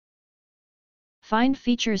Find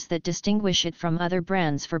features that distinguish it from other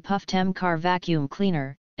brands for PUFTEM car vacuum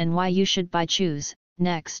cleaner, and why you should choose.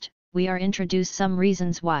 Next, we are introduce some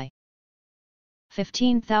reasons why.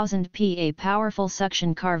 15,000 PA powerful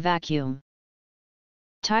suction car vacuum.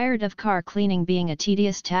 Tired of car cleaning being a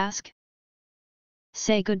tedious task?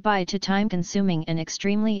 Say goodbye to time-consuming and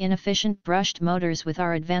extremely inefficient brushed motors with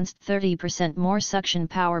our advanced 30% more suction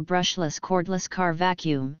power brushless cordless car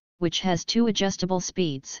vacuum, which has 2 adjustable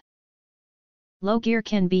speeds. Low gear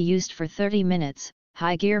can be used for 30 minutes,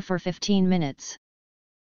 high gear for 15 minutes.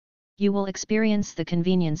 You will experience the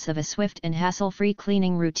convenience of a swift and hassle-free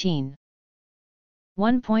cleaning routine.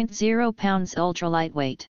 1.0 pounds ultra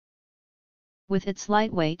lightweight. With its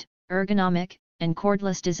lightweight, ergonomic, and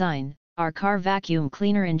cordless design, our car vacuum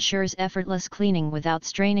cleaner ensures effortless cleaning without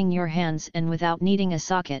straining your hands and without needing a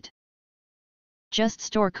socket. Just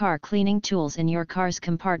store car cleaning tools in your car's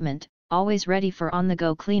compartment, always ready for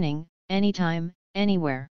on-the-go cleaning, anytime,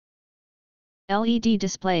 anywhere. LED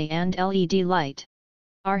display and LED light.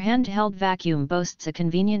 Our handheld vacuum boasts a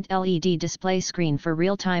convenient LED display screen for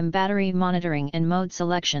real-time battery monitoring and mode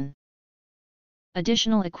selection.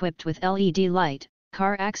 Additional equipped with LED light,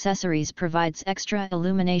 car accessories provides extra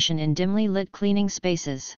illumination in dimly lit cleaning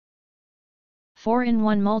spaces.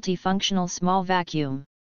 4-in-1 multifunctional small vacuum.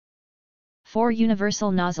 4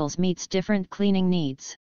 universal nozzles meets different cleaning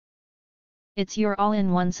needs. It's your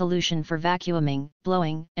all-in-one solution for vacuuming,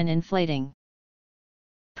 blowing, and inflating.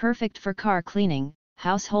 Perfect for car cleaning,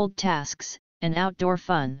 household tasks, and outdoor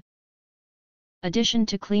fun. Addition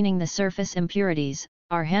to cleaning the surface impurities,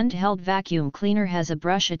 our handheld vacuum cleaner has a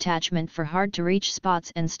brush attachment for hard-to-reach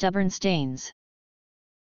spots and stubborn stains.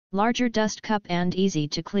 Larger dust cup and easy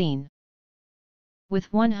to clean.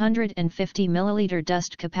 With 150 ml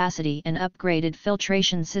dust capacity and upgraded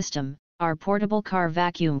filtration system, our portable car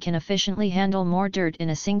vacuum can efficiently handle more dirt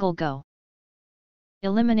in a single go,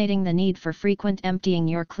 eliminating the need for frequent emptying.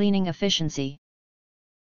 Your cleaning efficiency.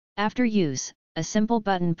 After use, a simple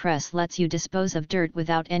button press lets you dispose of dirt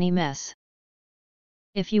without any mess.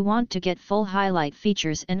 If you want to get full highlight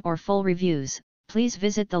features and/or full reviews, please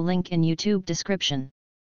visit the link in YouTube description.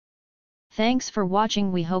 Thanks for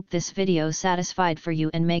watching. We hope this video satisfied for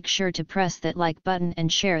you, and make sure to press that like button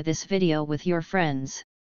and share this video with your friends.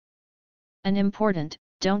 And important,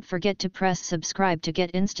 don't forget to press subscribe to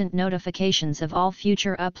get instant notifications of all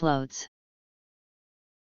future uploads.